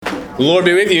The Lord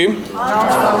be with you.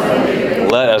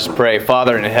 Let us pray.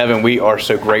 Father in heaven, we are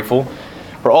so grateful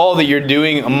for all that you're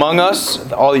doing among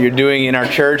us, all that you're doing in our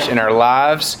church, in our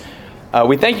lives.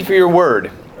 We thank you for your word.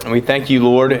 And we thank you,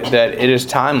 Lord, that it is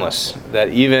timeless, that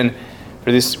even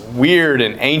for this weird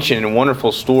and ancient and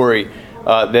wonderful story,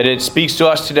 that it speaks to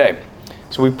us today.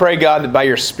 So we pray, God, that by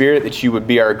your Spirit that you would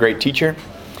be our great teacher,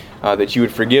 that you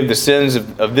would forgive the sins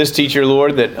of this teacher,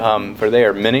 Lord, that for they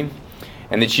are many,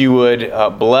 and that you would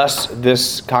bless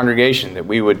this congregation, that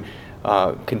we would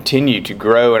continue to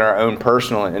grow in our own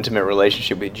personal and intimate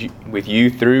relationship with you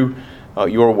through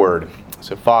your word.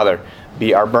 So, Father,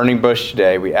 be our burning bush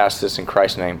today. We ask this in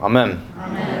Christ's name. Amen.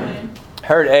 Amen.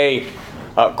 Heard a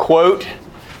quote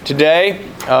today.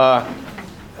 I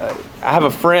have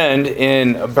a friend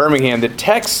in Birmingham that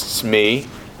texts me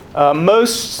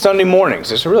most Sunday mornings.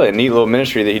 It's really a neat little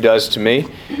ministry that he does to me.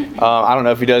 I don't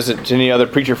know if he does it to any other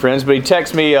preacher friends, but he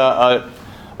texts me a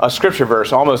scripture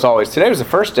verse almost always. Today was the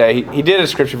first day. He did a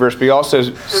scripture verse, but he also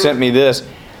sent me this.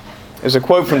 There's a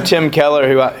quote from Tim Keller,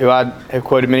 who I have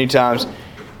quoted many times.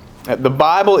 The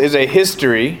Bible is a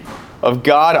history of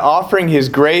God offering His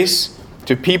grace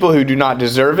to people who do not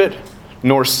deserve it,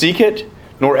 nor seek it,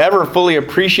 nor ever fully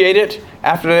appreciate it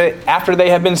after they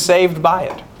have been saved by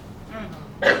it.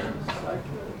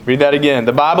 Read that again.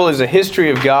 The Bible is a history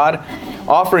of God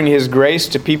offering His grace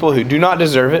to people who do not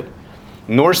deserve it,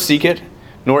 nor seek it,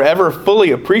 nor ever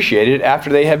fully appreciate it after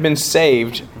they have been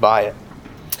saved by it.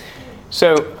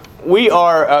 So we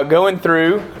are going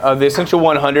through the Essential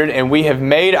 100, and we have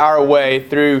made our way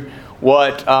through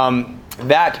what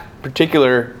that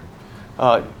particular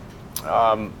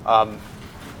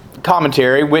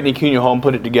commentary, Whitney Cunningham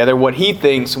put it together, what he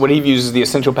views as the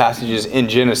essential passages in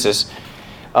Genesis.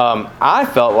 I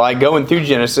felt like going through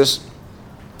Genesis,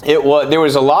 there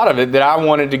was a lot of it that I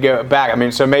wanted to go back. I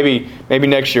mean, so maybe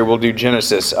next year we'll do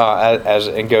Genesis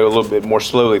and go a little bit more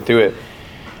slowly through it.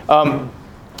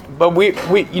 But we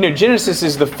Genesis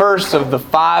is the first of the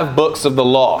 5 books of the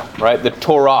law, right? The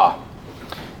Torah,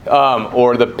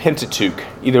 or the Pentateuch.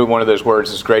 Either one of those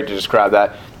words is great to describe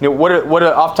that. What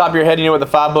off the top of your head, you know what the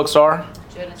 5 books are?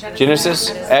 Genesis,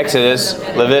 Exodus,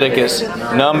 Leviticus,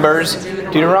 Numbers,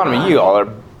 Deuteronomy. You all are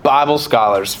Bible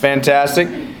scholars. Fantastic.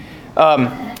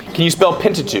 Can you spell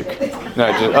Pentateuch?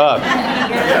 No, just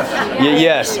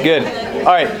yes, good.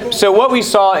 All right. So what we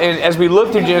saw as we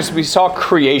looked through Genesis, we saw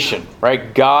creation,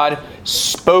 right? God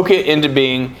spoke it into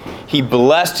being. He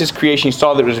blessed His creation. He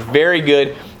saw that it was very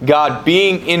good. God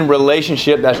being in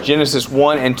relationship. That's Genesis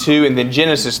 1 and 2, and then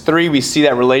Genesis 3. We see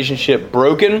that relationship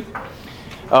broken.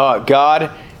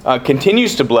 God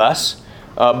continues to bless,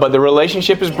 but the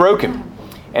relationship is broken.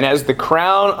 And as the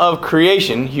crown of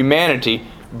creation, humanity,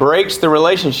 breaks the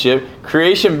relationship,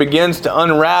 creation begins to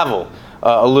unravel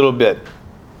a little bit.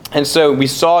 And so we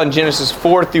saw in Genesis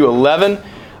 4 through 11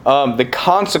 the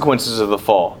consequences of the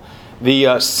fall.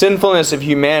 The sinfulness of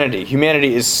humanity.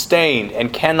 Humanity is stained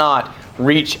and cannot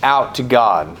reach out to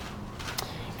God.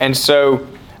 And so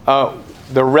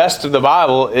the rest of the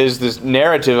Bible is this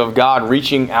narrative of God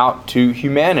reaching out to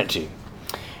humanity.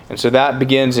 And so that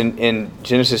begins in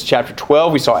Genesis chapter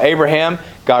 12. We saw Abraham,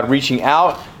 God reaching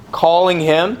out, calling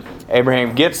him.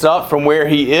 Abraham gets up from where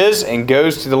he is and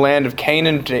goes to the land of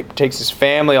Canaan, takes his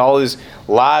family, all his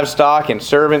livestock and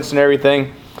servants and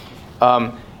everything.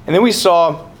 And then we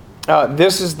saw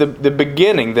this is the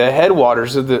beginning, the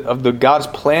headwaters of the God's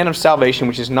plan of salvation,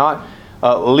 which is not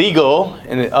legal,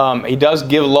 and He does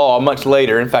give law much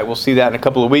later. In fact, we'll see that in a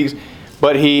couple of weeks.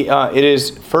 But it is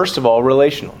first of all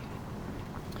relational.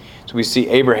 So we see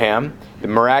Abraham, the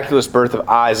miraculous birth of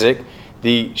Isaac,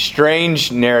 the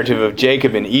strange narrative of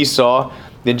Jacob and Esau,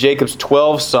 then Jacob's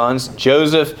 12 sons,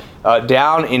 Joseph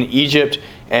down in Egypt,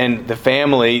 and the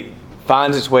family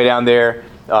finds its way down there.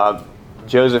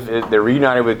 They're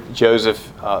reunited with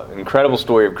Joseph, an incredible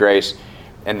story of grace,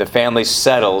 and the family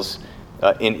settles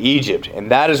in Egypt. And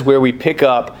that is where we pick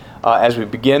up as we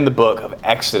begin the book of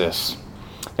Exodus.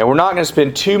 Now, we're not going to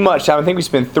spend too much time. I think we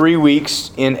spend 3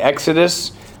 weeks in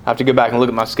Exodus. I have to go back and look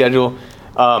at my schedule.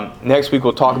 Next week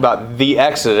we'll talk about the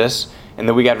Exodus, and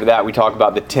the week after that we talk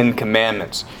about the 10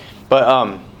 Commandments.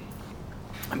 But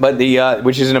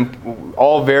which is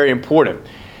all very important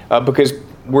because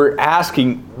we're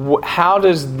asking, how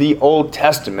does the Old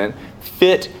Testament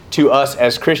fit to us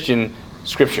as Christian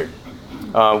Scripture?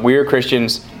 We're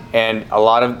Christians, and a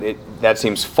lot of it, that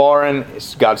seems foreign.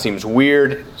 God seems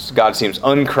weird. God seems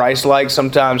un-Christ-like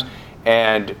sometimes.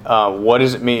 And what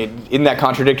does it mean? Isn't that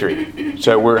contradictory?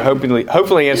 So we're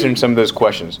hopefully answering some of those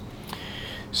questions.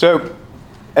 So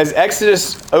as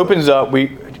Exodus opens up,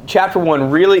 chapter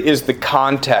 1 really is the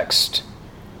context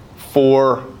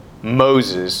for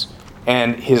Moses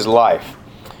and his life.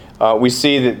 We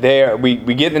see that we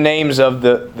get the names of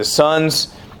the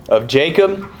sons of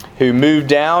Jacob who moved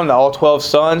down, all 12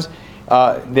 sons.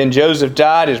 Then Joseph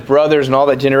died, his brothers and all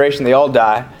that generation, they all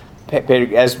die,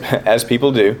 as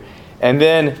people do. And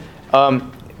then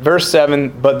verse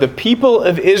 7, but the people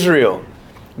of Israel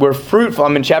were fruitful.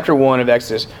 I'm in chapter 1 of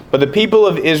Exodus. But the people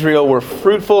of Israel were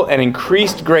fruitful and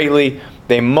increased greatly.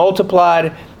 They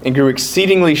multiplied and grew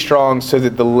exceedingly strong so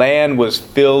that the land was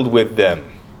filled with them.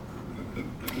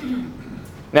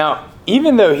 Now,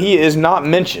 even though he is not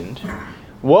mentioned,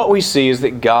 what we see is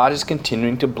that God is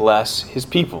continuing to bless his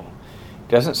people.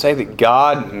 It doesn't say that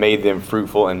God made them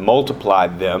fruitful and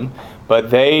multiplied them,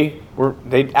 but they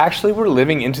actually were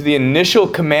living into the initial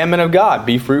commandment of God,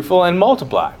 be fruitful and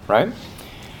multiply, right?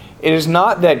 It is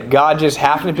not that God just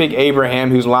happened to pick Abraham,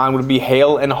 whose line would be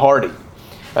hale and hearty.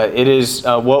 It is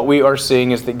what we are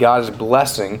seeing is that God is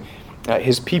blessing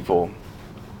his people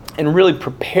and really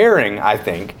preparing, I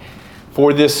think,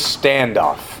 for this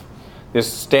standoff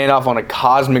on a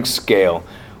cosmic scale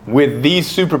with the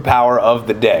superpower of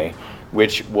the day,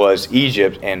 which was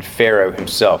Egypt and Pharaoh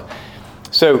himself.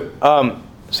 So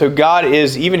God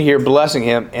is even here blessing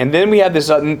him. And then we have this,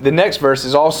 the next verse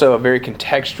is also a very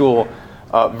contextual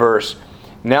verse.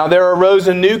 Now there arose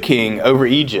a new king over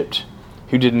Egypt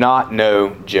who did not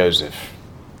know Joseph.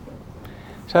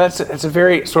 So that's a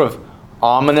very sort of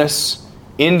ominous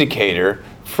indicator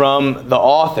from the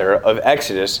author of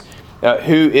Exodus,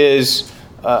 who is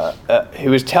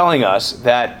telling us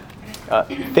that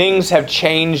things have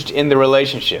changed in the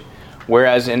relationship.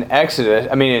 Whereas in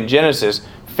Genesis,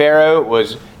 Pharaoh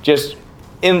was just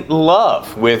in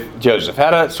love with Joseph,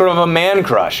 had a sort of a man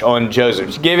crush on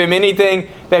Joseph. She gave him anything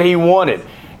that he wanted.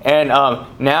 And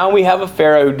now we have a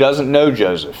Pharaoh who doesn't know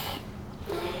Joseph.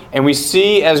 And we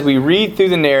see, as we read through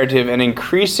the narrative, an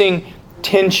increasing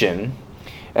tension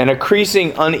and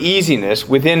increasing uneasiness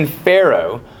within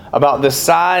Pharaoh about the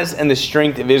size and the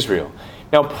strength of Israel.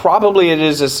 Now, probably it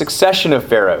is a succession of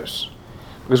pharaohs,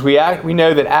 because we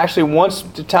know that actually once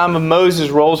the time of Moses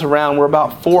rolls around, we're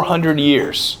about 400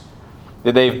 years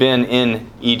that they've been in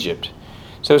Egypt.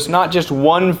 So it's not just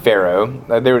one pharaoh.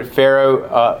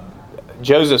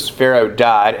 Joseph's pharaoh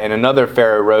died, and another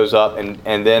pharaoh rose up, and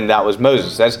then that was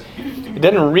Moses. It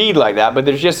doesn't read like that, but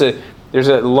there's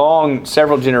a long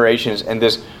several generations, and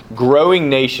this growing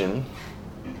nation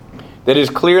that is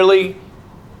clearly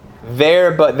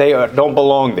there, but they don't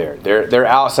belong there. They're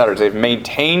outsiders. They've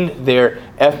maintained their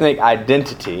ethnic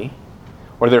identity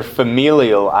or their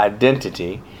familial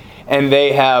identity, and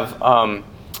they have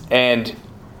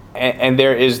and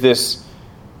there is this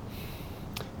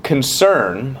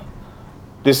concern,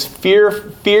 this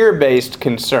fear-based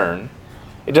concern.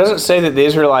 It doesn't say that the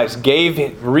Israelites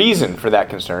gave reason for that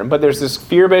concern, but there's this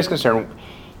fear-based concern.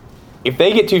 If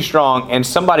they get too strong and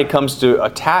somebody comes to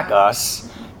attack us,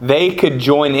 they could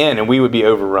join in and we would be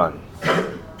overrun.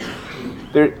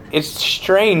 It's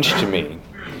strange to me.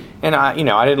 And I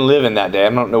didn't live in that day. I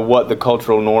don't know what the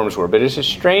cultural norms were, but it's just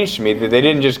strange to me that they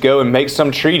didn't just go and make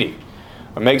some treaty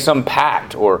or make some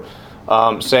pact or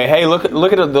say, hey, look at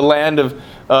the land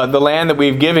that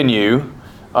we've given you.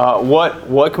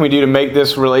 What can we do to make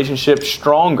this relationship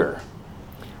stronger?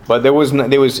 But it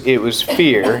was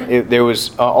fear. There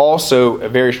was also a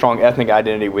very strong ethnic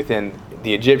identity within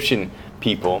the Egyptian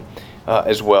people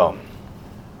as well.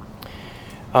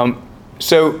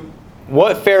 So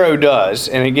what Pharaoh does,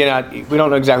 and again, we don't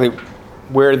know exactly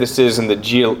where this is in the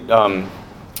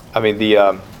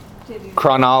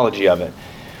chronology of it,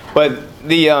 but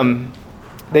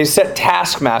they set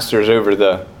taskmasters over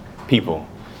the people,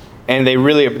 and they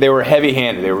were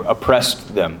heavy-handed. They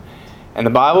oppressed them. And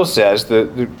the Bible says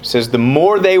the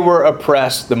more they were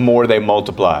oppressed, the more they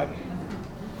multiplied.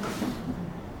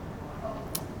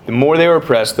 The more they were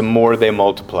oppressed, the more they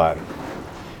multiplied.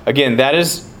 Again, that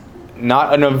is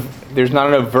there's not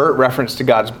an overt reference to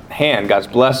God's hand, God's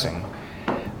blessing.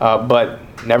 But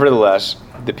nevertheless,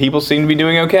 the people seem to be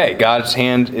doing okay. God's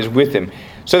hand is with them.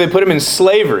 So they put them in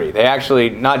slavery. They actually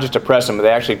not just oppressed them, but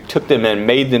they actually took them and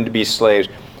made them to be slaves.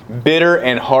 Bitter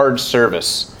and hard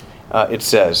service, it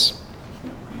says.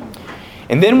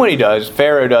 And then what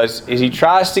Pharaoh does, is he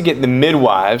tries to get the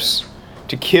midwives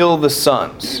to kill the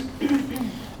sons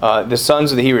of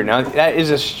the Hebrew. Now, that is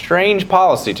a strange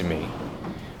policy to me,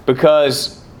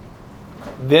 because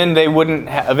then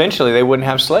eventually they wouldn't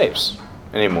have slaves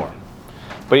anymore.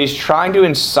 But he's trying to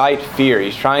incite fear.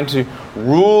 He's trying to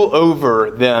rule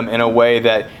over them in a way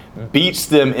that beats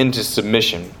them into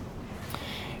submission.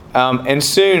 And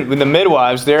soon, with the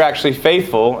midwives, they're actually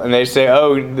faithful, and they say,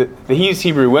 these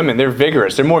Hebrew women, they're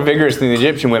vigorous. They're more vigorous than the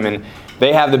Egyptian women.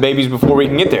 They have the babies before we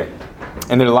can get there.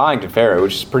 And they're lying to Pharaoh,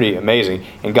 which is pretty amazing.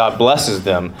 And God blesses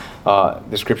them,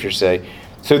 the scriptures say.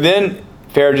 So then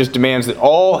Pharaoh just demands that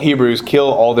all Hebrews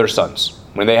kill all their sons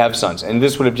when they have sons. And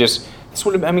this would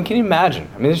have, I mean, can you imagine?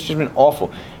 I mean, this has just been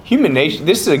awful. Human nature,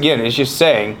 this is, again, is just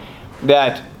saying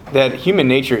that human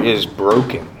nature is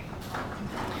broken.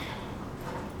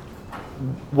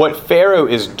 What Pharaoh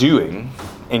is doing,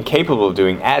 and capable of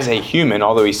doing as a human,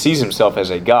 although he sees himself as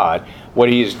a god, what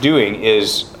he is doing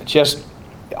is just,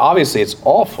 obviously it's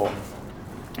awful.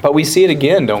 But we see it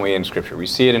again, don't we, in Scripture? We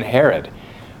see it in Herod.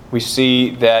 We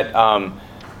see that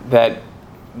that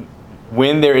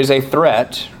when there is a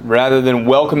threat, rather than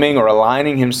welcoming or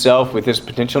aligning himself with this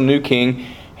potential new king,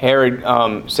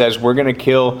 Herod says, we're going to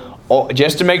kill,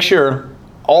 just to make sure,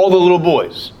 all the little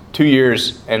boys, 2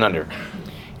 years and under.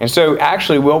 And so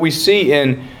actually what we see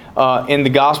in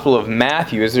the Gospel of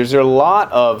Matthew is there's a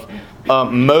lot of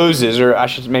Moses, or I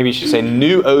should say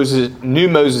new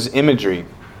Moses imagery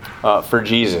for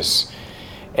Jesus.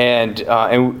 And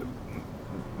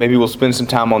maybe we'll spend some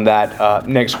time on that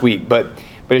next week. But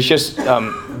it's just,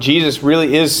 Jesus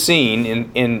really is seen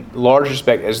in large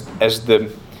respect as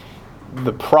the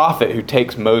prophet who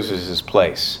takes Moses'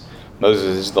 place.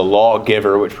 Moses is the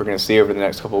lawgiver, which we're going to see over the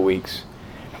next couple of weeks.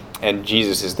 And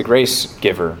Jesus is the grace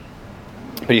giver.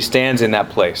 But he stands in that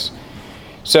place.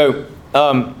 So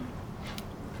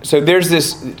there's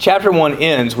this, chapter 1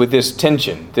 ends with this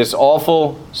tension, this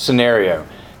awful scenario,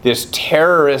 this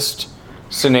terrorist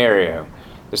scenario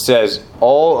that says,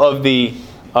 all of the,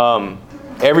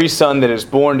 every son that is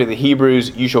born to the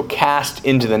Hebrews, you shall cast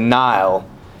into the Nile,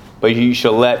 but you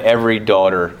shall let every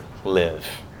daughter live.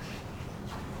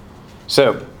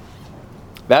 So,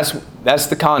 that's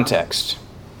the context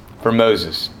for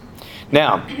Moses.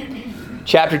 Now,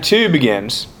 chapter 2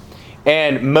 begins,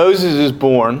 and Moses is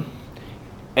born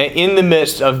in the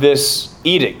midst of this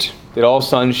edict that all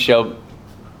sons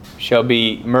shall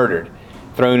be murdered,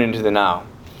 thrown into the Nile.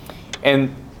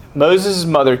 And Moses'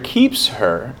 mother keeps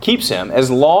him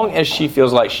as long as she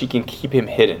feels like she can keep him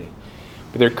hidden.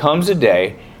 But there comes a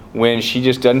day when she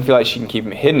just doesn't feel like she can keep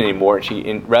him hidden anymore.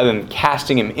 Rather than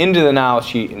casting him into the Nile,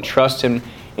 she entrusts him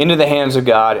into the hands of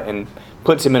God and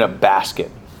puts him in a basket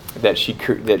that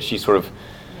she sort of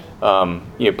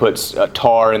puts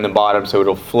tar in the bottom so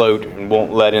it'll float and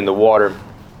won't let in the water,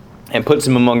 and puts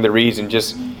him among the reeds and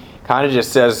just kind of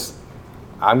just says,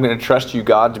 I'm going to trust you,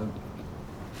 God, to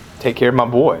take care of my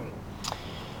boy.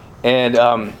 And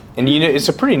it's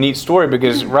a pretty neat story,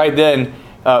 because right then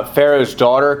Pharaoh's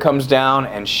daughter comes down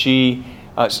and she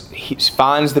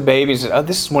finds the baby and says, oh,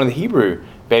 this is one of the Hebrew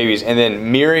babies. And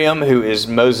then Miriam, who is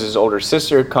Moses' older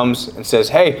sister, comes and says,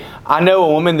 hey, I know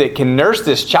a woman that can nurse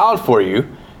this child for you.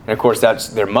 And of course that's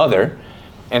their mother.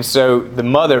 And so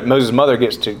Moses' mother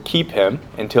gets to keep him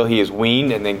until he is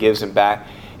weaned, and then gives him back.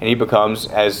 And he becomes,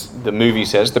 as the movie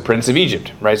says, the Prince of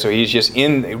Egypt, right? So he's just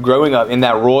growing up in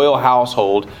that royal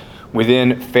household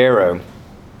within Pharaoh.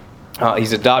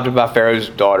 He's adopted by Pharaoh's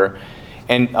daughter.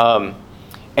 And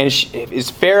it's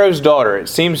Pharaoh's daughter, it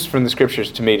seems from the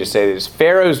scriptures to me to say that it's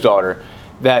Pharaoh's daughter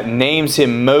that names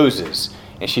him Moses.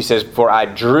 And she says, for I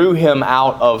drew him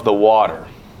out of the water.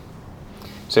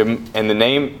 So, and the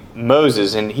name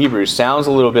Moses in Hebrew sounds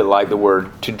a little bit like the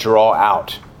word to draw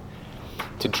out.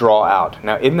 To draw out.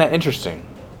 Now, isn't that interesting?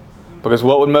 Because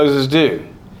what would Moses do?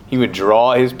 He would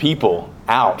draw his people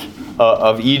out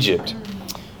of Egypt.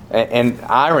 And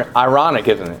ironic,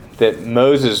 isn't it, that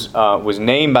Moses was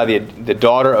named by the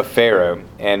daughter of Pharaoh,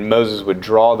 and Moses would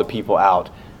draw the people out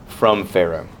from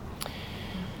Pharaoh.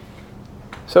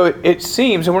 So it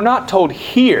seems, and we're not told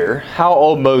here how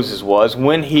old Moses was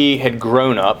when he had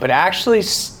grown up, but actually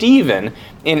Stephen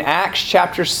in Acts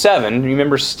chapter 7,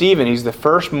 remember Stephen, he's the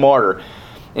first martyr.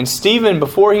 And Stephen,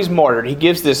 before he's martyred, he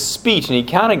gives this speech, and he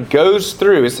kind of goes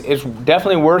through, it's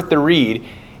definitely worth the read,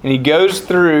 and he goes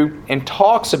through and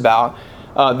talks about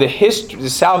the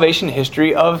salvation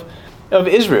history of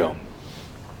Israel.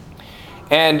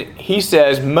 And he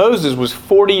says Moses was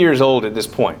 40 years old at this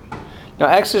point. Now,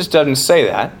 Exodus doesn't say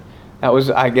that. That was,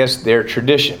 I guess, their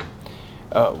tradition.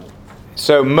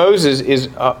 So Moses is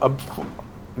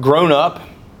grown up.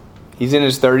 He's in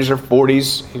his 30s or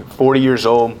 40s, 40 years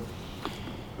old.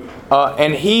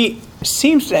 And he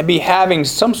seems to be having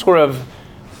some sort of,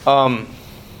 I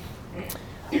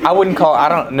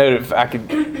don't know if I could,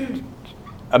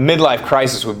 a midlife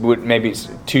crisis would maybe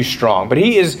too strong. But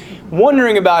he is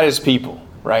wondering about his people,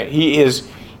 right? He is,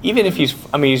 even if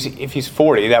if he's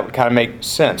 40, that would kind of make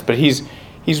sense. But he's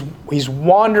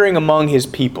wandering among his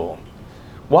people.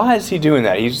 Why is he doing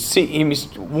that? He's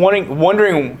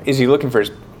wondering, is he looking for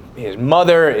his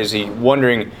mother? Is he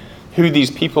wondering who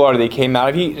these people are that he came out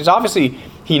of?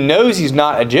 He He knows he's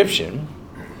not Egyptian.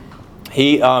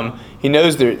 He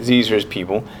knows these are his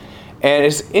people. And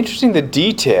it's interesting the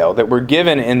detail that we're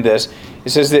given in this. It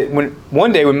says that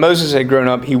one day when Moses had grown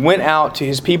up, he went out to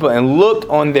his people and looked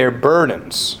on their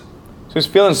burdens. So he's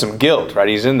feeling some guilt, right?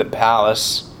 He's in the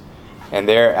palace and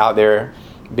they're out there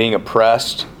being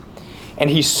oppressed. And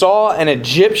he saw an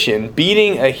Egyptian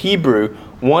beating a Hebrew,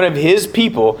 one of his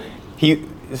people.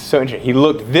 It's so interesting. He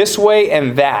looked this way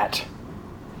and that.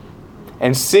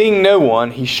 And seeing no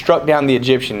one, he struck down the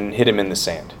Egyptian and hit him in the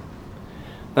sand.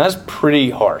 Now, that's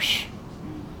pretty harsh.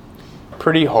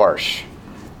 Pretty harsh.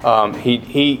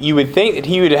 You would think that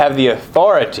he would have the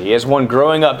authority, as one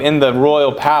growing up in the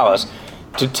royal palace,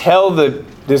 to tell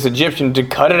this Egyptian to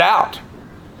cut it out.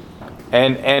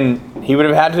 And he would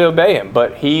have had to obey him.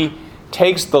 But he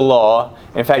takes the law,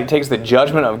 in fact, he takes the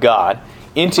judgment of God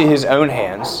into his own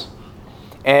hands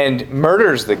and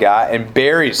murders the guy and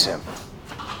buries him.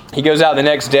 He goes out the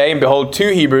next day, and behold, 2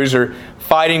 Hebrews are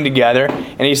fighting together.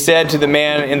 And he said to the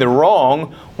man in the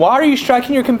wrong, "Why are you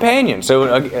striking your companion?"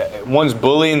 So one's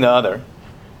bullying the other.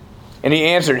 And he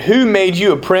answered, "Who made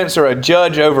you a prince or a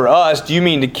judge over us? Do you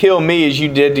mean to kill me as you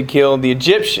did to kill the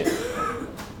Egyptian?"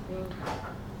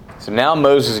 So now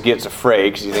Moses gets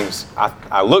afraid because he thinks,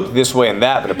 I looked this way and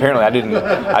that, but apparently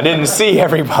I didn't see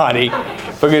everybody,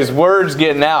 because word's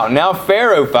getting out. Now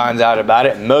Pharaoh finds out about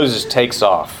it, and Moses takes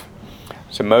off.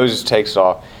 So Moses takes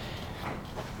off.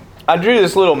 I drew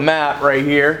this little map right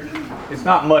here. It's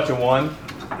not much of one.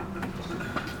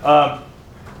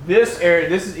 This area,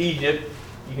 this is Egypt.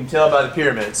 You can tell by the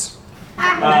pyramids.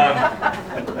 I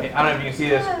don't know if you can see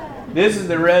this. This is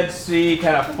the Red Sea,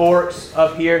 kind of forks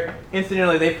up here.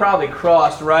 Incidentally, they probably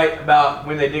crossed right about,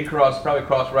 when they did cross, probably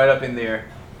crossed right up in there.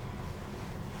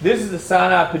 This is the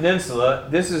Sinai Peninsula.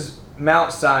 This is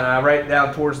Mount Sinai, right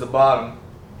down towards the bottom.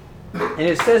 And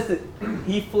it says that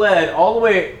he fled all the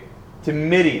way to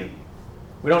Midian.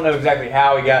 We don't know exactly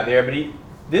how he got there, but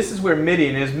this is where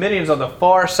Midian is. Midian's on the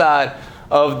far side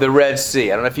of the Red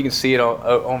Sea. I don't know if you can see it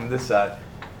on this side.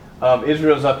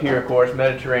 Israel's up here, of course,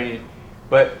 Mediterranean.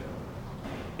 But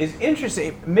it's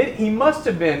interesting. He must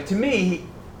have been, to me,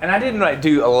 and I didn't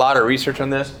do a lot of research on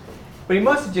this, but he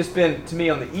must have just been, to me,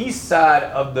 on the east side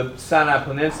of the Sinai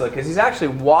Peninsula, because he's actually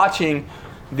watching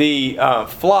the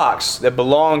flocks that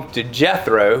belong to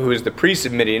Jethro, who is the priest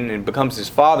of Midian and becomes his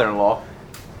father-in-law,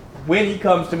 when he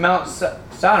comes to Mount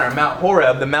Sinai, Mount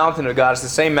Horeb, the mountain of God. It's the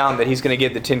same mountain that he's going to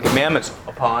get the 10 Commandments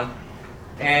upon.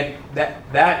 And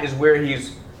that is where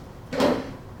he's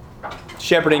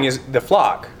shepherding the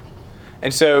flock.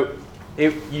 And so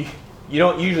you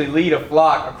don't usually lead a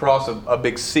flock across a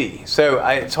big sea. So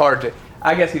it's hard to...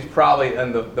 I guess he's probably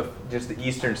on just the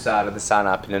eastern side of the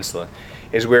Sinai Peninsula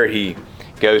is where he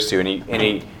goes to. And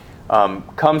he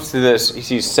comes to this. He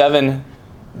sees 7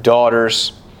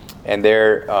 daughters, and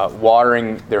they're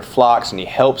watering their flocks, and he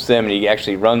helps them, and he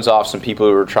actually runs off some people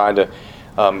who are trying to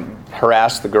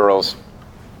harass the girls,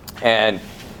 and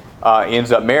he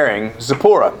ends up marrying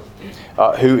Zipporah,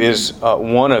 who is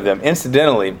one of them.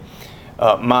 Incidentally,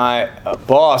 my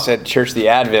boss at Church of the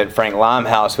Advent, Frank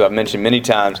Limehouse, who I've mentioned many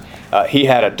times, he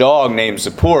had a dog named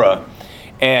Zipporah,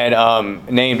 and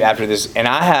named after this, and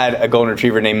I had a golden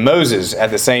retriever named Moses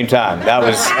at the same time. That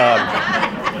was...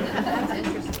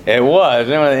 It was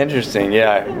interesting,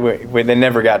 yeah. They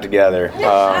never got together,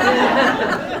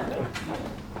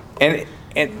 and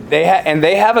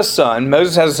they have a son.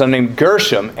 Moses has a son named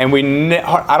Gershom, and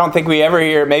I don't think we ever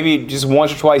hear. Maybe just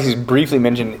once or twice he's briefly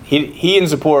mentioned. He and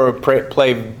Zipporah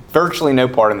play virtually no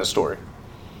part in the story,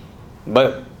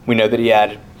 but we know that he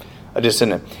had a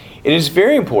descendant. It is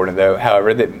very important, though,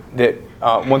 however, that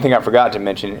one thing I forgot to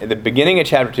mention at the beginning of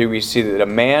chapter 2, we see that a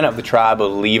man of the tribe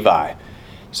of Levi.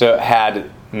 So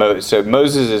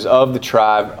Moses is of the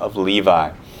tribe of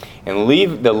Levi. And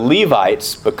the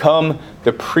Levites become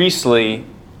the priestly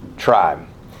tribe.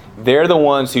 They're the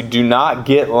ones who do not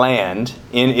get land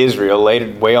in Israel,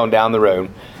 way on down the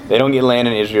road. They don't get land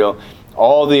in Israel.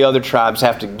 All the other tribes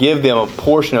have to give them a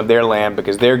portion of their land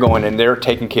because they're going and they're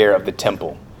taking care of the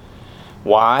temple.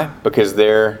 Why? Because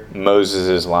they're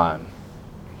Moses' line.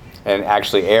 And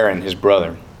actually Aaron, his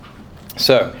brother.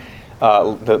 So,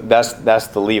 that's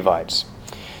the Levites.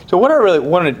 So what I really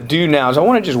want to do now is I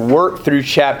want to just work through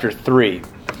chapter 3.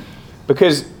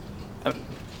 Because,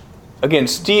 again,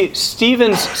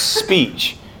 Stephen's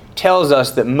speech tells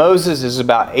us that Moses is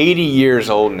about 80 years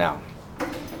old now.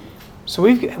 So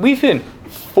we've been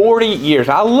 40 years.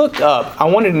 I looked up. I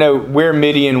wanted to know where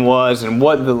Midian was and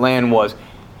what the land was.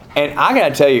 And I got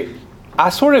to tell you, I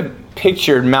sort of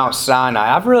pictured Mount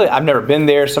Sinai. I've never been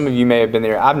there. Some of you may have been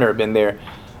there. I've never been there.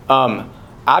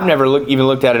 I've never even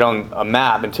looked at it on a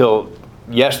map until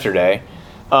yesterday.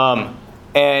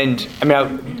 And I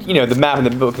mean, the map in the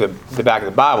book, the back of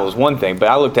the Bible is one thing, but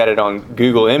I looked at it on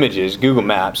Google Images, Google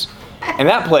Maps, and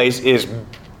that place is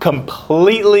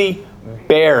completely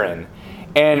barren.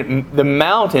 And the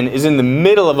mountain is in the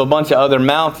middle of a bunch of other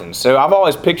mountains. So I've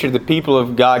always pictured the people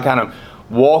of God kind of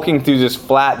walking through this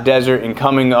flat desert and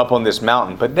coming up on this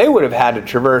mountain. But they would have had to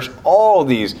traverse all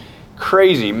these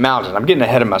crazy mountains. I'm getting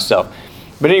ahead of myself.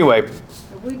 But anyway,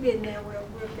 we've been there.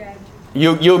 We'll guide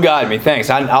you. You'll guide me. Thanks.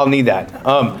 I'll need that.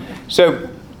 So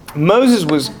Moses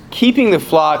was keeping the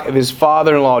flock of his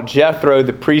father-in-law Jethro,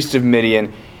 the priest of Midian,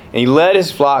 and he led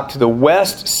his flock to the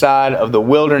west side of the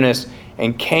wilderness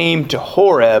and came to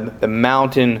Horeb, the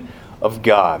mountain of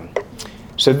God.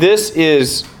 So this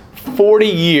is 40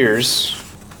 years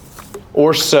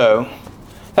or so.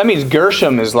 That means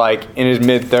Gershom is like in his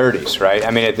mid-30s, right? I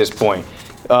mean, at this point.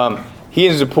 He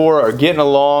and Zipporah are getting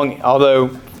along, although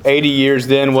 80 years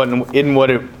then isn't what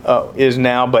it is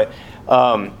now. But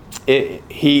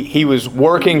he was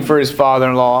working for his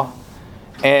father-in-law.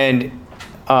 And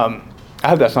I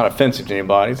hope that's not offensive to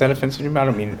anybody. Is that offensive to anybody?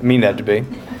 I don't mean that to be.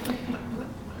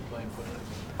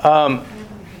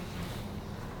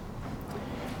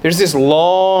 There's this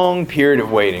long period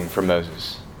of waiting for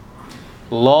Moses.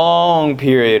 Long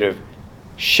period of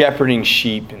shepherding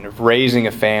sheep and of raising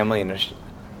a family, and a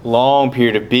long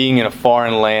period of being in a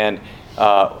foreign land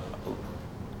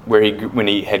when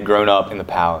he had grown up in the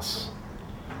palace.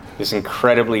 This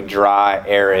incredibly dry,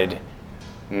 arid,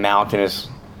 mountainous,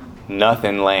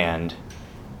 nothing land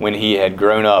when he had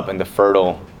grown up in the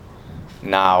fertile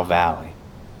Nile Valley.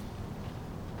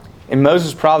 And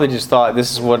Moses probably just thought,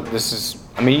 this is.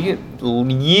 I mean, you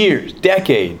get years,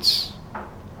 decades.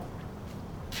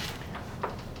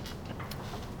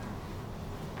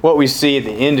 What we see at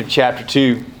the end of chapter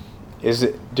 2 is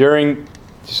that during,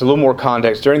 just a little more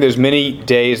context, during those many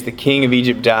days the king of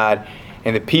Egypt died,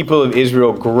 and the people of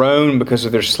Israel groaned because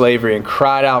of their slavery and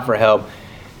cried out for help,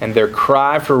 and their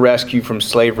cry for rescue from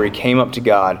slavery came up to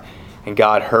God, and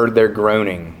God heard their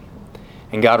groaning.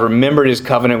 And God remembered his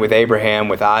covenant with Abraham,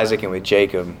 with Isaac, and with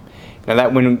Jacob. Now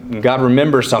that when God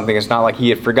remembers something, it's not like he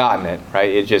had forgotten it, right?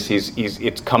 It just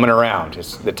it's coming around.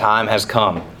 The time has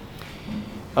come.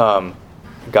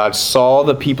 God saw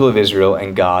the people of Israel,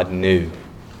 and God knew.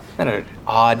 Isn't that an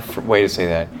odd way to say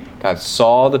that? God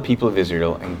saw the people of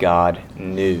Israel, and God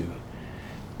knew.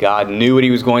 God knew what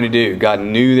he was going to do. God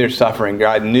knew their suffering.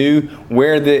 God knew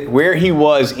where he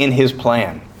was in his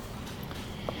plan.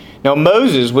 Now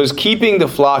Moses was keeping the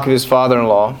flock of his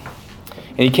father-in-law,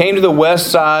 and he came to the west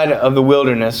side of the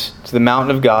wilderness, to the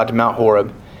mountain of God, to Mount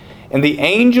Horeb. And the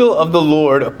angel of the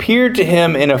Lord appeared to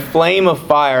him in a flame of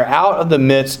fire out of the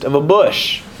midst of a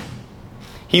bush.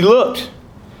 He looked,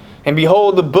 and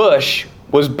behold, the bush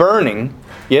was burning,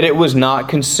 yet it was not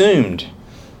consumed.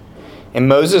 And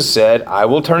Moses said, I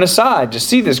will turn aside to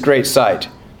see this great sight,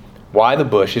 why the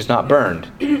bush is not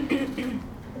burned.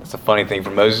 It's a funny thing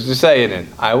for Moses to say, isn't it?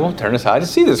 I will turn aside to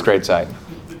see this great sight.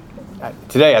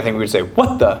 Today, I think we would say,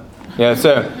 what the? Yeah,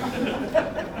 so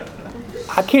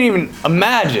I can't even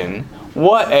imagine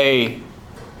what that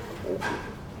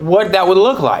would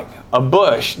look like. A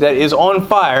bush that is on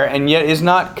fire and yet is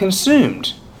not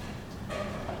consumed.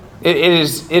 It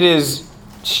is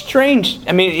strange.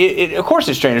 I mean, of course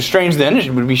it's strange. It's strange then.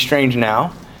 It would be strange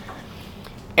now.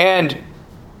 And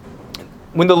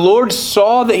when the Lord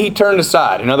saw that he turned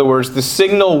aside, in other words, the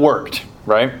signal worked,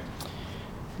 right?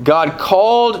 God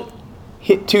called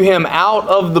to him out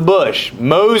of the bush,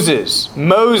 Moses,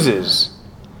 Moses.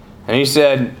 And he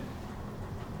said,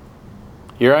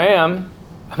 here I am.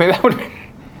 I mean, that would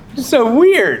be so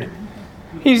weird.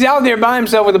 He's out there by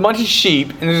himself with a bunch of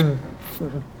sheep, and this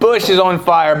bush is on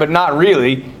fire, but not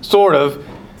really, sort of.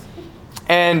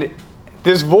 And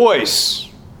this voice,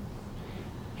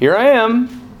 here I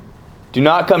am. Do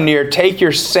not come near. Take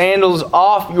your sandals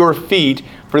off your feet,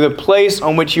 for the place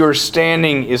on which you are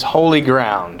standing is holy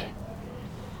ground.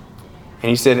 And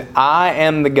he said, I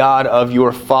am the God of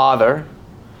your father,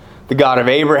 the God of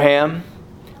Abraham,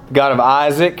 the God of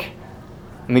Isaac,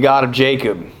 and the God of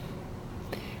Jacob.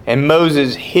 And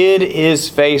Moses hid his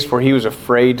face, for he was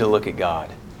afraid to look at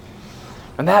God.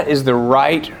 And that is the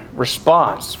right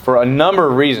response for a number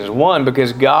of reasons. One,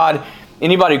 because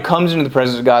anybody who comes into the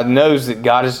presence of God knows that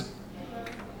God is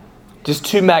just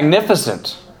too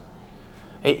magnificent.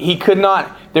 He could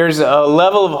not, there's a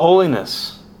level of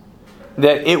holiness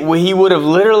that he would have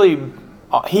literally,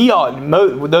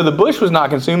 though the bush was not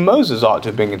consumed, Moses ought to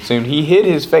have been consumed. He hid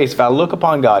his face. If I look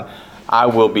upon God, I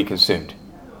will be consumed.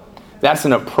 That's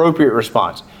an appropriate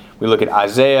response. We look at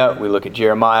Isaiah, we look at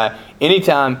Jeremiah.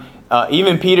 Anytime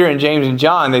even Peter and James and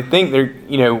John, they think they're,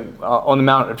 on the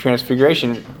Mount of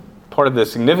Transfiguration. Part of the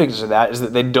significance of that is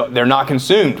that they're not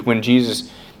consumed when Jesus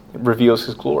reveals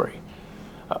his glory.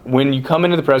 When you come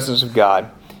into the presence of God,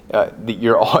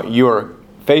 you're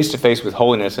face to face with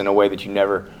holiness in a way that you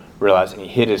never realized, and he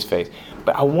hid his face.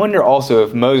 But I wonder also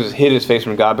if Moses hid his face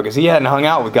from God because he hadn't hung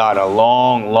out with God in a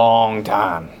long, long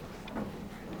time.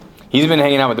 He's been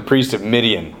hanging out with the priest of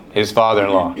Midian, his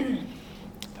father-in-law,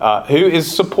 who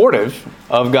is supportive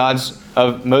of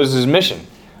Moses' mission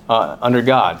under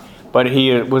God. But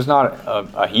he was not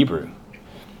a Hebrew.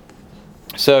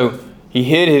 So he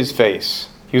hid his face.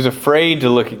 He was afraid to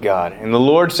look at God. And the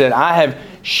Lord said, I have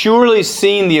surely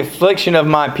seen the affliction of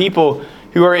my people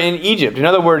who are in Egypt. In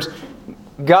other words,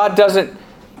 God doesn't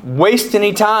waste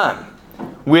any time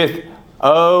with,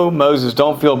 oh, Moses,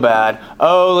 don't feel bad.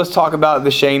 Oh, let's talk about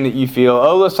the shame that you feel.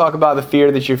 Oh, let's talk about the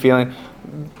fear that you're feeling.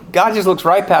 God just looks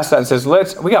right past that and says,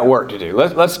 we got work to do.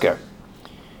 Let's go.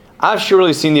 I've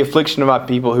surely seen the affliction of my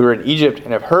people who are in Egypt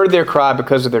and have heard their cry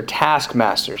because of their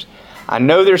taskmasters. I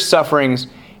know their sufferings,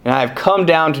 and I have come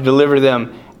down to deliver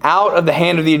them out of the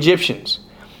hand of the Egyptians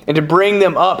and to bring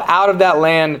them up out of that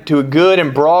land to a good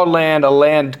and broad land, a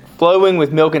land flowing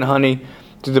with milk and honey,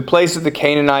 to the place of the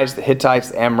Canaanites, the Hittites,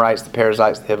 the Amorites, the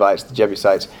Perizzites, the Hivites, the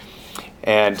Jebusites,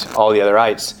 and all the other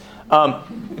ites.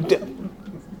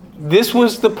 This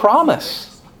was the promise.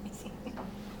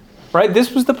 Right?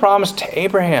 This was the promise to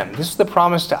Abraham. This was the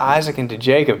promise to Isaac and to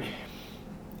Jacob.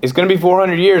 It's going to be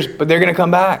 400 years, but they're going to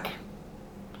come back.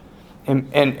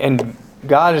 And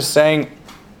God is saying,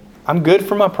 I'm good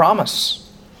for my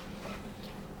promise.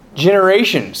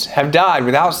 Generations have died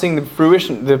without seeing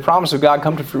the promise of God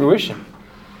come to fruition.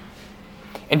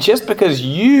 And just because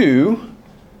you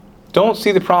don't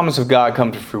see the promise of God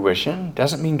come to fruition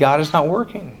doesn't mean God is not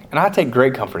working. And I take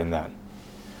great comfort in that.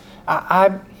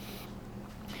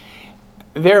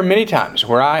 There are many times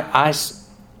where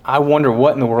I wonder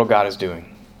what in the world God is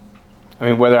doing. I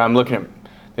mean, whether I'm looking at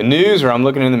the news or I'm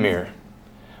looking in the mirror,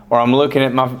 or I'm looking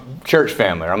at my church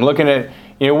family, or I'm looking at,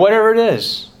 whatever it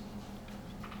is.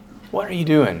 What are you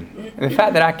doing? And the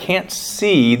fact that I can't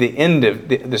see the end of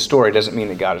the story doesn't mean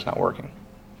that God is not working.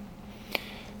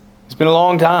 It's been a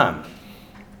long time.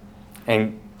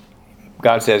 And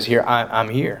God says, here, I'm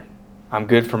here. I'm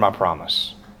good for my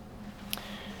promise.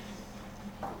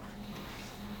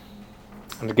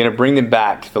 I'm going to bring them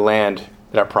back to the land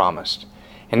that I promised.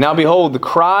 And now behold, the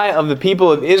cry of the people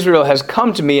of Israel has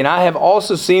come to me, and I have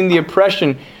also seen the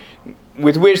oppression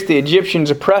with which the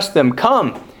Egyptians oppressed them.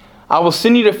 Come, I will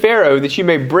send you to Pharaoh, that you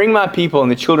may bring my people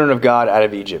and the children of God out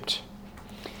of Egypt.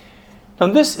 Now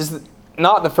this is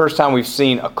not the first time we've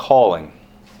seen a calling.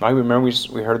 Right? Remember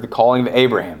we heard the calling of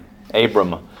Abram.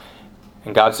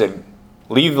 And God said,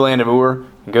 leave the land of Ur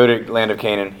and go to the land of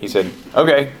Canaan. He said,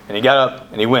 okay. And he got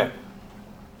up and he went.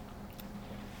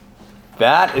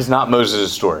 That is not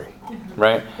Moses' story,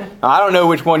 right? Now, I don't know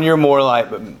which one you're more like,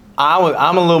 but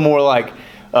I'm a little more like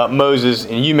Moses,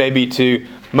 and you may be too.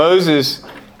 Moses,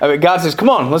 God says, come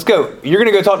on, let's go. You're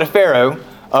going to go talk to Pharaoh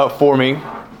for me.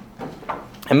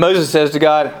 And Moses says to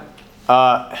God,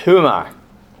 who am I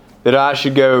that I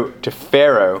should go to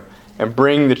Pharaoh and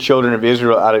bring the children of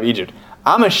Israel out of Egypt?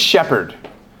 I'm a shepherd.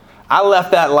 I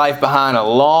left that life behind a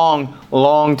long,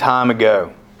 long time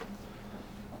ago.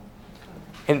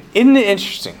 And isn't it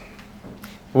interesting?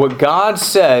 What God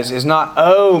says is not,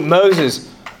 oh,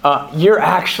 Moses, you're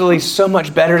actually so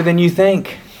much better than you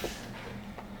think.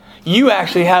 You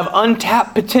actually have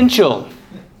untapped potential.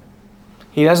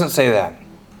 He doesn't say that.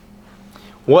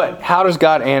 How does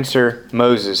God answer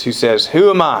Moses, who says, who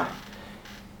am I?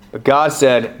 But God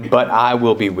said, but I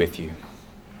will be with you.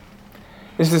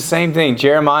 This is the same thing.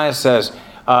 Jeremiah says,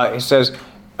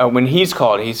 when he's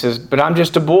called, he says, but I'm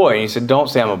just a boy. And he said, don't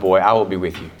say I'm a boy. I will be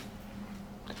with you.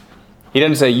 He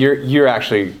doesn't say, you're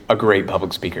actually a great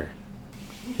public speaker.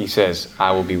 He says,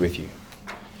 I will be with you.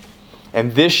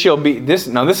 And this shall be, this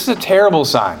is a terrible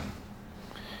sign.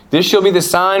 This shall be the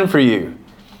sign for you.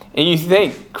 And you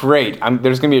think, great,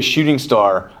 there's going to be a shooting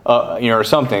star, or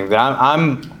something, that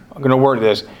I'm going to work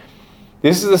this.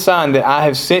 This is the sign that I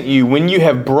have sent you. When you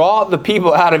have brought the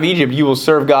people out of Egypt, you will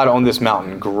serve God on this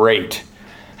mountain. Great.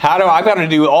 I've got to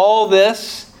do all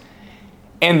this,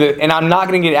 and I'm not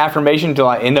going to get affirmation until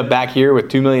I end up back here with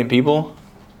 2 million people?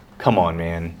 Come on,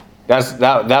 man.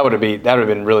 That would have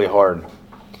been really hard.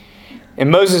 And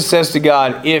Moses says to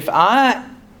God, if I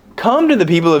come to the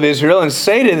people of Israel and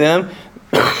say to them,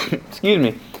 excuse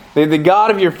me, the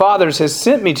God of your fathers has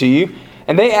sent me to you,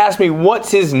 and they ask me, what's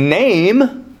his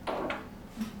name?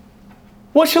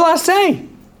 What shall I say?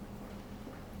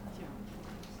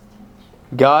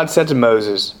 God said to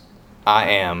Moses, I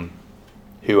am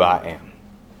who I am.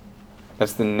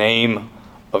 That's the name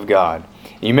of God.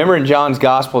 You remember in John's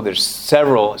Gospel, there's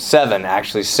seven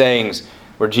actually sayings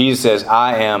where Jesus says,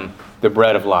 I am the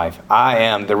bread of life. I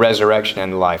am the resurrection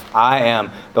and the life. I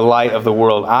am the light of the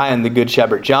world. I am the good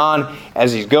shepherd. John,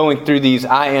 as he's going through these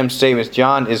I am statements,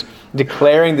 John is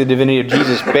declaring the divinity of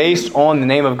Jesus based on the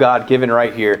name of God given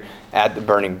right here at the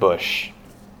burning bush.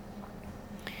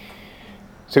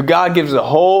 So God gives the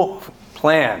whole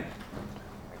plan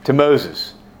to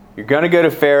Moses. You're going to go to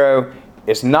Pharaoh.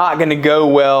 It's not going to go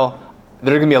well.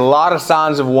 There's going to be a lot of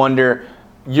signs of wonder.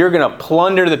 You're going to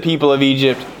plunder the people of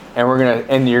Egypt,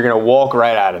 and you're going to walk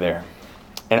right out of there.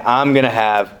 And I'm going to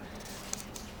have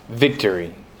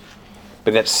victory.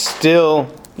 But that's still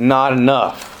not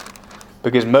enough,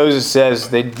 because Moses says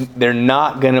they're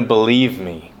not going to believe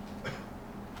me. I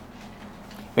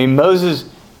mean, Moses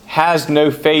has no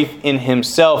faith in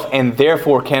himself and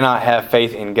therefore cannot have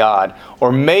faith in God. Or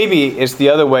maybe it's the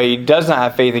other way. He does not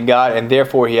have faith in God and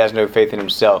therefore he has no faith in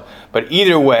himself. But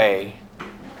either way,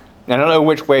 and I don't know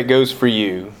which way it goes for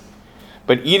you,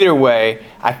 but either way,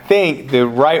 I think the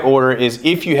right order is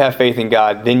if you have faith in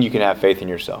God, then you can have faith in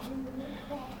yourself.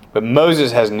 But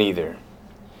Moses has neither.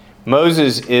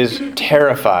 Moses is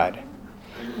terrified.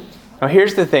 Now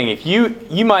here's the thing. If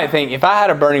you might think, if I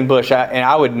had a burning bush and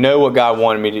I would know what God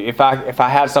wanted me to do, if I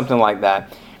had something like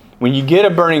that, when you get a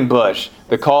burning bush,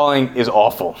 the calling is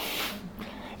awful.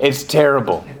 It's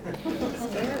terrible.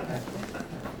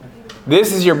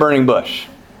 This is your burning bush.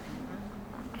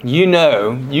 You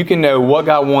can know what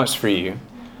God wants for you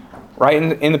right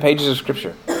in the pages of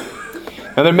Scripture.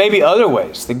 Now there may be other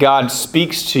ways that God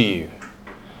speaks to you,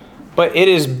 but it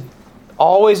is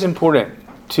always important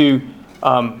to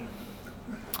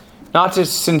not to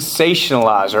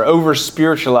sensationalize or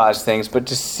over-spiritualize things, but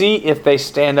to see if they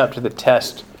stand up to the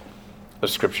test of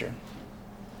Scripture.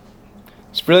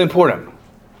 It's really important.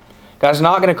 God's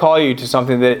not going to call you to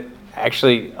something that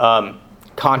actually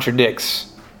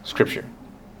contradicts Scripture.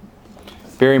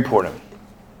 Very important.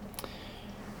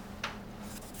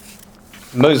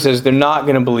 Moses says, they're not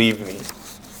going to believe me.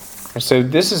 And so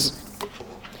this is,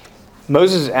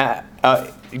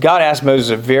 God asked Moses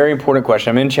a very important question.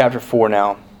 I'm in chapter 4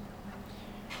 now.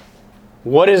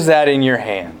 What is that in your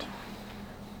hand?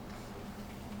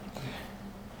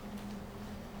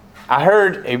 I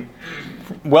heard a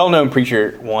well-known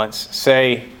preacher once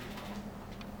say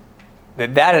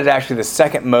that is actually the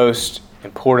second most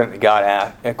important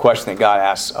question that God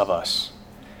asks of us.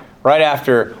 Right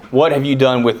after, what have you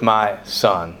done with my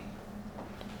son?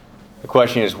 The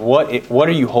question is, what are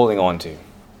you holding on to?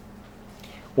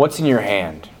 What's in your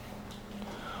hand?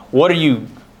 What are you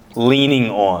leaning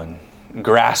on,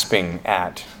 grasping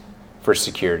at for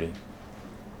security?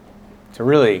 It's a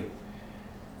really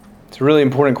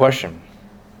important question.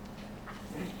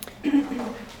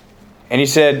 And he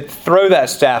said, throw that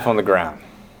staff on the ground.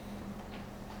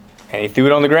 And he threw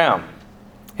it on the ground.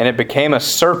 And it became a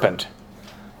serpent.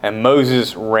 And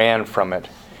Moses ran from it.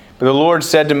 But the Lord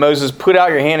said to Moses, put out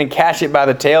your hand and catch it by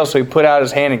the tail. So he put out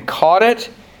his hand and caught it.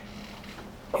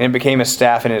 And it became a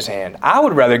staff in his hand. I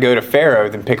would rather go to Pharaoh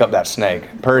than pick up that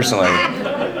snake, personally.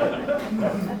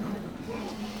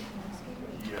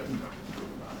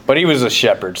 But he was a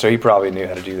shepherd, so he probably knew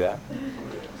how to do that.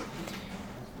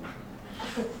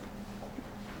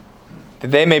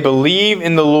 That they may believe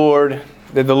in the Lord,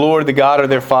 that the Lord, the God of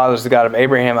their fathers, the God of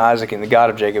Abraham, Isaac, and the God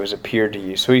of Jacob has appeared to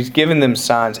you. So he's given them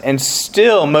signs. And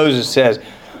still Moses says,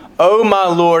 O my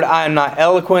Lord, I am not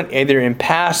eloquent, either in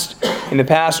the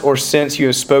past or since you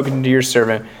have spoken to your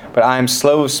servant, but I am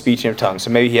slow of speech and of tongue.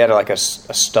 So maybe he had like a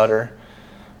stutter,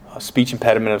 a speech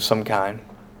impediment of some kind.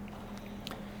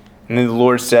 And then the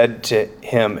Lord said to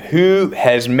him, who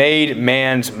has made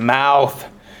man's mouth?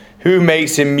 Who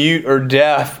makes him mute or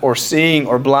deaf or seeing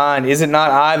or blind? Is it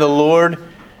not I, the Lord?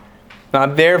 Now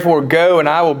therefore go, and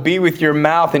I will be with your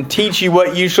mouth and teach you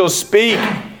what you shall speak.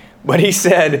 But he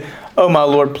said, oh my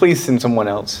Lord, please send someone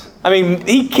else. I mean,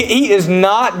 he is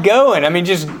not going. I mean,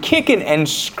 just kicking and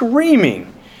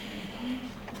screaming.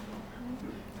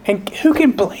 And who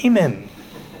can blame him?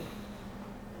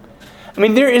 I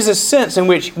mean, there is a sense in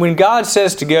which when God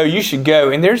says to go, you should go.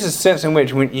 And there's a sense in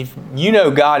which if you know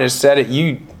God has said it,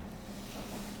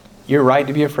 you're right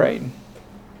to be afraid.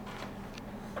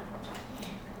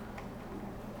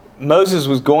 Moses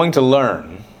was going to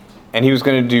learn, and he was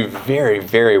going to do very,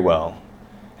 very well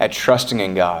at trusting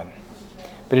in God.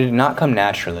 But it did not come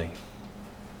naturally.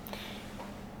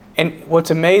 And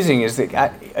what's amazing is that,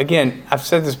 I've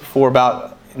said this before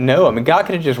about Noah. I mean, God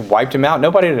could have just wiped him out.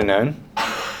 Nobody would have known.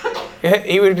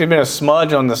 He would have been a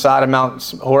smudge on the side of Mount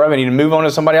Horeb, and he'd move on to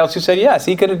somebody else who said yes.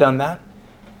 He could have done that.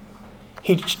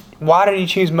 Why did he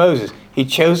choose Moses? He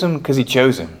chose him because he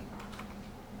chose him.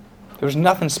 There was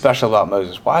nothing special about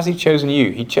Moses. Why has he chosen you?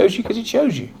 He chose you because he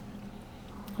chose you.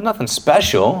 Nothing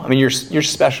special. I mean, you're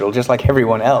special just like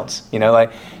everyone else. It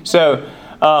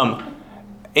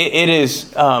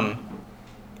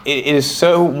is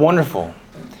so wonderful,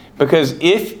 because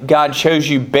if God chose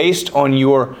you based on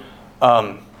your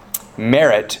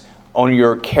merit, on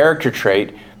your character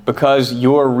trait, because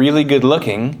you're really good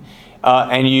looking,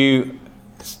 and you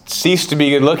cease to be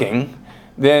good looking,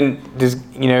 then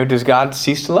does God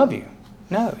cease to love you?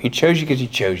 No, He chose you because He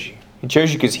chose you. He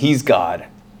chose you because He's God.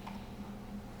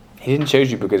 He didn't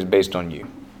choose you because it's based on you.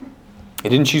 He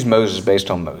didn't choose Moses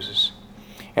based on Moses.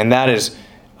 And that is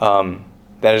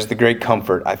the great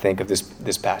comfort, I think, of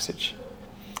this passage.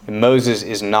 And Moses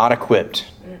is not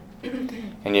equipped.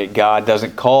 And yet God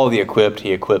doesn't call the equipped,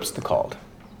 He equips the called.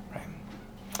 Right?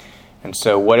 And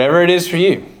so whatever it is for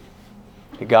you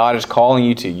that God is calling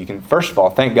you to, you can, first of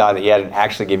all, thank God that He hadn't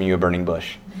actually given you a burning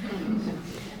bush.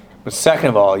 But second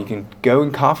of all, you can go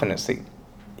in confidence that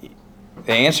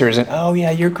the answer isn't, oh yeah,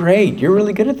 you're great, you're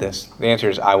really good at this. The answer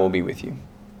is, I will be with you.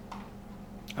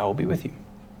 I will be with you.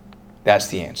 That's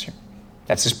the answer.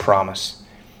 That's His promise.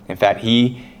 In fact,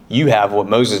 you have what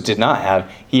Moses did not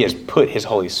have. He has put His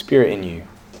Holy Spirit in you.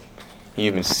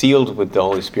 You've been sealed with the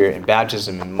Holy Spirit in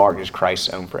baptism and marked as Christ's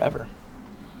own forever.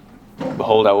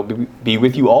 Behold, I will be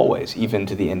with you always, even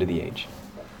to the end of the age.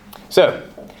 So,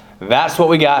 that's what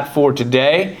we got for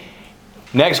today.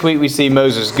 Next week we see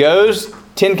Moses goes,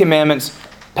 10 Commandments,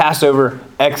 Passover,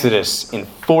 Exodus in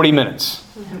 40 minutes.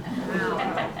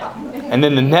 And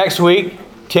then the next week,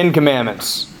 10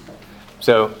 Commandments.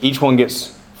 So each one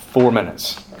gets 4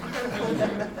 minutes.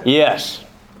 Yes.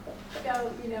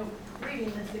 So,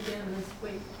 reading this again this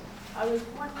week, I was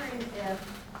wondering if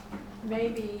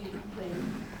maybe the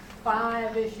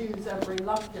 5 issues of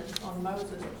reluctance on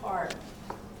Moses' part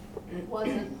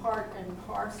wasn't part and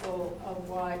parcel of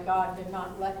why God did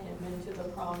not let him into the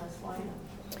promised land.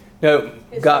 No,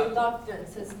 His God,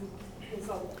 reluctance is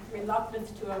a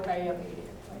reluctance to obey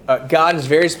immediately. God is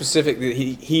very specific that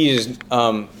he is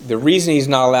the reason He's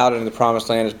not allowed into the promised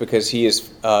land is because He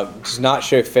does not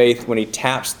show faith when He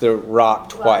taps the rock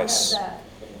twice.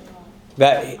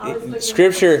 That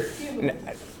Scripture,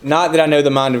 not that I know the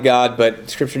mind of God, but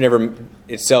Scripture never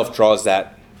itself draws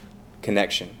that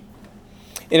connection.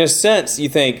 In a sense, you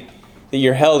think that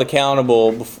you're held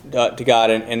accountable to God,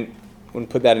 and wouldn't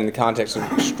put that in the context of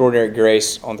extraordinary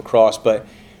grace on the cross, but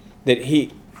that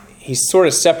He sort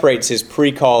of separates His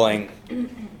pre-calling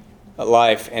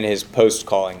life and His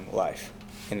post-calling life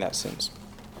in that sense.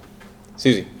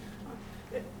 Susie.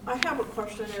 I have a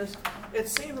question. It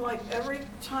seemed like every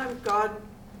time God,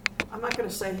 I'm not going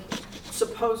to say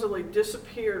supposedly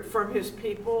disappeared from His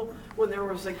people, when there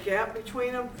was a gap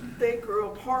between them, they grew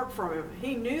apart from Him.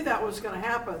 He knew that was going to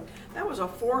happen. That was a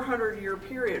 400-year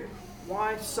period.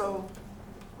 Why so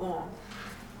long?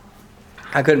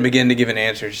 I couldn't begin to give an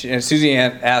answer. Susie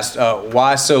asked,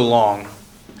 why so long?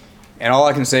 And all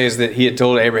I can say is that He had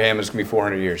told Abraham it's going to be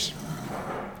 400 years.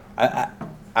 I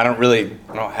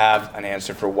don't have an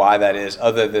answer for why that is,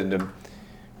 other than to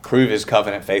prove His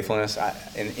covenant faithfulness.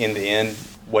 In the end,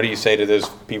 what do you say to those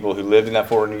people who lived in that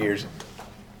 400 years?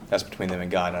 That's between them and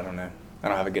God. I don't know. I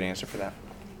don't have a good answer for that.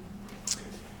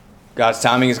 God's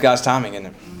timing is God's timing, isn't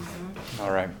it? Mm-hmm.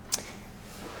 All right.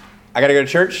 I got to go to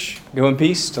church. Go in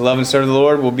peace to love and serve the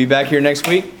Lord. We'll be back here next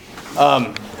week.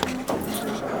 I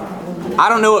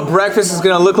don't know what breakfast is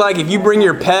going to look like. If you bring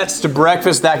your pets to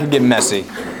breakfast, that could get messy.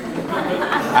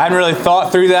 I hadn't really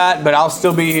thought through that, but I'll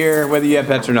still be here whether you have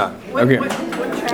pets or not. Okay.